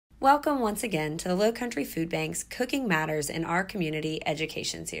Welcome once again to the Low Country Food Bank's Cooking Matters in Our Community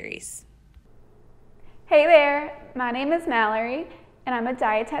education series. Hey there, my name is Mallory and I'm a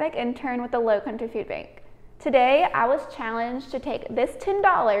dietetic intern with the Low Country Food Bank. Today I was challenged to take this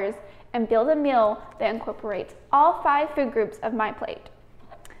 $10 and build a meal that incorporates all 5 food groups of my plate.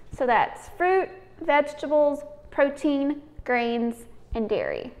 So that's fruit, vegetables, protein, grains, and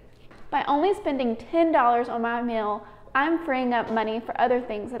dairy. By only spending $10 on my meal, I'm freeing up money for other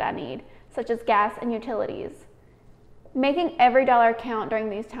things that I need, such as gas and utilities. Making every dollar count during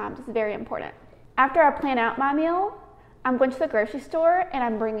these times is very important. After I plan out my meal, I'm going to the grocery store and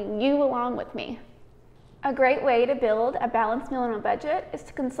I'm bringing you along with me. A great way to build a balanced meal on a budget is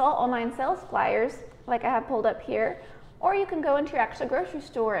to consult online sales flyers, like I have pulled up here, or you can go into your actual grocery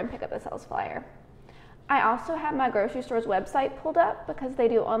store and pick up a sales flyer. I also have my grocery store's website pulled up because they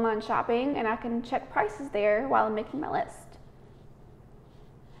do online shopping and I can check prices there while I'm making my list.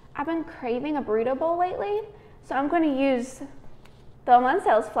 I've been craving a burrito bowl lately, so I'm going to use the online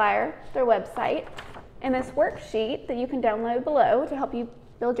sales flyer, their website, and this worksheet that you can download below to help you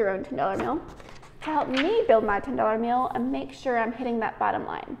build your own $10 meal, to help me build my $10 meal and make sure I'm hitting that bottom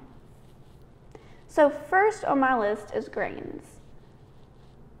line. So first on my list is grains.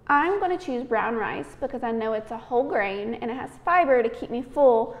 I'm going to choose brown rice because I know it's a whole grain and it has fiber to keep me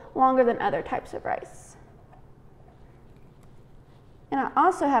full longer than other types of rice. And I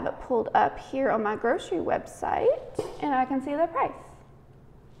also have it pulled up here on my grocery website and I can see the price.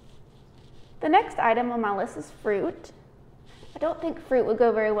 The next item on my list is fruit. I don't think fruit would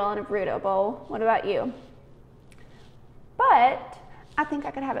go very well in a burrito bowl. What about you? But I think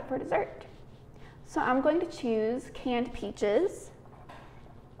I could have it for dessert. So I'm going to choose canned peaches.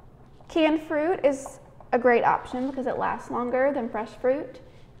 Canned fruit is a great option because it lasts longer than fresh fruit,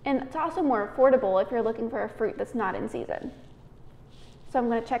 and it's also more affordable if you're looking for a fruit that's not in season. So I'm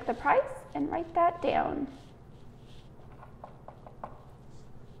going to check the price and write that down.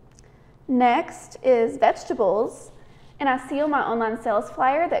 Next is vegetables, and I see on my online sales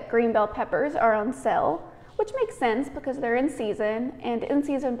flyer that green bell peppers are on sale, which makes sense because they're in season, and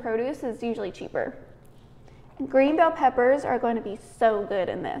in-season produce is usually cheaper. And green bell peppers are going to be so good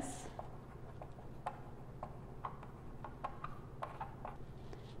in this.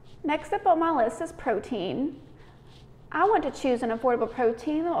 Next up on my list is protein. I want to choose an affordable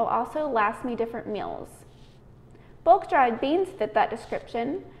protein that will also last me different meals. Bulk dried beans fit that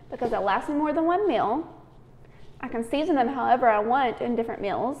description because they'll last me more than one meal. I can season them however I want in different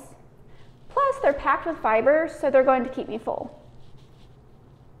meals. Plus, they're packed with fiber, so they're going to keep me full.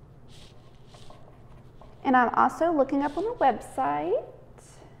 And I'm also looking up on the website.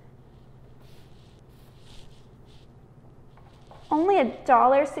 Only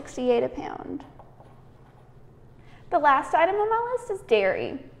 $1.68 a pound. The last item on my list is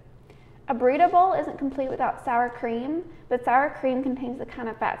dairy. A burrito bowl isn't complete without sour cream, but sour cream contains the kind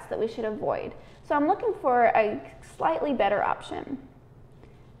of fats that we should avoid. So I'm looking for a slightly better option.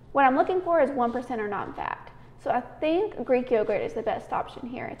 What I'm looking for is 1% or non-fat. So I think Greek yogurt is the best option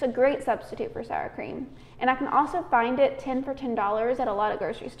here. It's a great substitute for sour cream. And I can also find it 10 for $10 at a lot of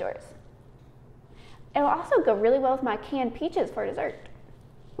grocery stores. It'll also go really well with my canned peaches for dessert.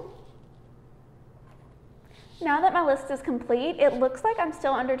 Now that my list is complete, it looks like I'm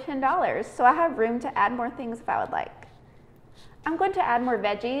still under $10, so I have room to add more things if I would like. I'm going to add more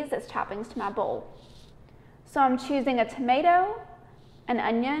veggies as toppings to my bowl. So I'm choosing a tomato, an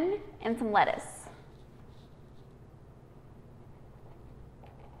onion, and some lettuce.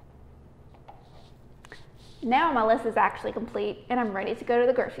 Now my list is actually complete and I'm ready to go to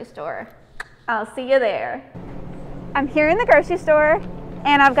the grocery store. I'll see you there. I'm here in the grocery store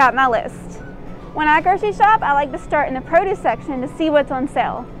and I've got my list. When I grocery shop, I like to start in the produce section to see what's on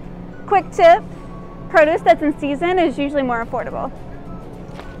sale. Quick tip, produce that's in season is usually more affordable.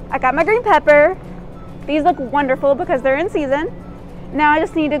 I got my green pepper. These look wonderful because they're in season. Now I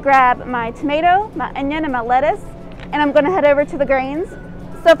just need to grab my tomato, my onion, and my lettuce, and I'm gonna head over to the grains,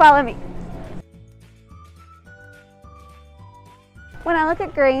 so follow me. When I look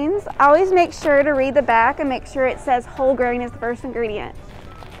at grains, I always make sure to read the back and make sure it says whole grain is the first ingredient.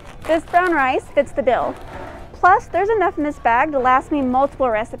 This brown rice fits the bill. Plus, there's enough in this bag to last me multiple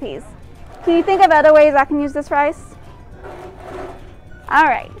recipes. Can you think of other ways I can use this rice? All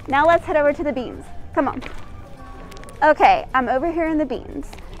right, now let's head over to the beans. Come on. Okay, I'm over here in the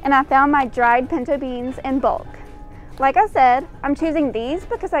beans, and I found my dried pinto beans in bulk. Like I said, I'm choosing these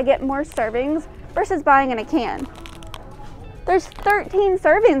because I get more servings versus buying in a can. There's 13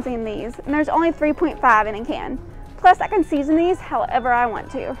 servings in these, and there's only 3.5 in a can. Plus, I can season these however I want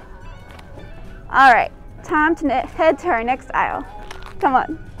to. All right, time to head to our next aisle. Come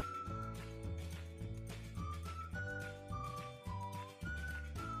on.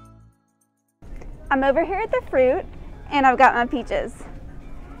 I'm over here at the fruit, and I've got my peaches.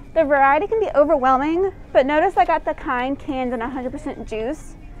 The variety can be overwhelming, but notice I got the kind canned in 100%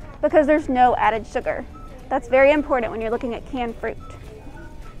 juice because there's no added sugar. That's very important when you're looking at canned fruit.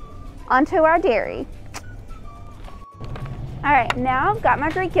 Onto our dairy. All right, now I've got my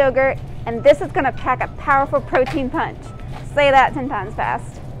Greek yogurt, and this is gonna pack a powerful protein punch. Say that 10 times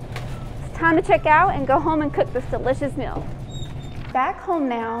fast. It's time to check out and go home and cook this delicious meal. Back home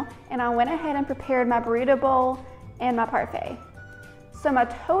now, and I went ahead and prepared my burrito bowl and my parfait. So my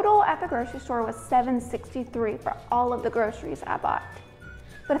total at the grocery store was $7.63 for all of the groceries I bought.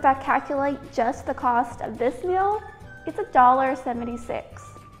 But if I calculate just the cost of this meal, it's $1.76.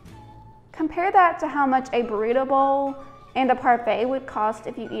 Compare that to how much a burrito bowl and a parfait would cost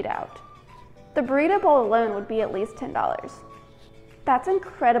if you eat out. The burrito bowl alone would be at least $10. That's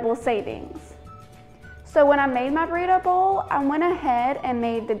incredible savings. So when I made my burrito bowl, I went ahead and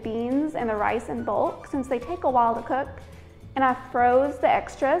made the beans and the rice in bulk since they take a while to cook, and I froze the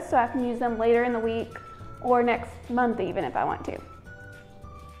extras so I can use them later in the week or next month even if I want to.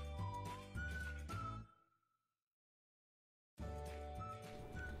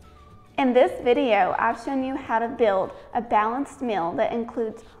 In this video, I've shown you how to build a balanced meal that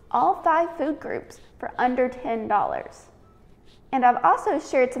includes all 5 food groups for under $10. And I've also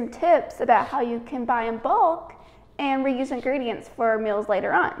shared some tips about how you can buy in bulk and reuse ingredients for meals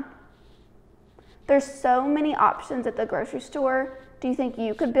later on. There's so many options at the grocery store. Do you think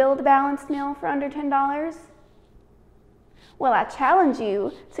you could build a balanced meal for under $10? Well, I challenge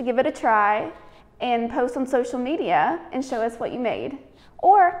you to give it a try and post on social media and show us what you made.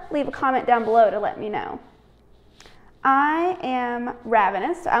 Or leave a comment down below to let me know. I am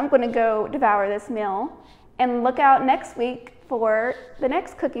ravenous, so I'm going to go devour this meal, and look out next week for the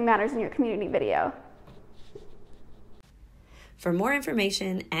next Cooking Matters in Your Community video. For more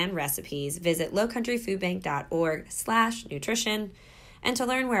information and recipes, visit lowcountryfoodbank.org/nutrition. And to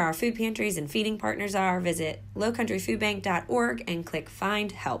learn where our food pantries and feeding partners are, visit lowcountryfoodbank.org and click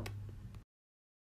Find Help.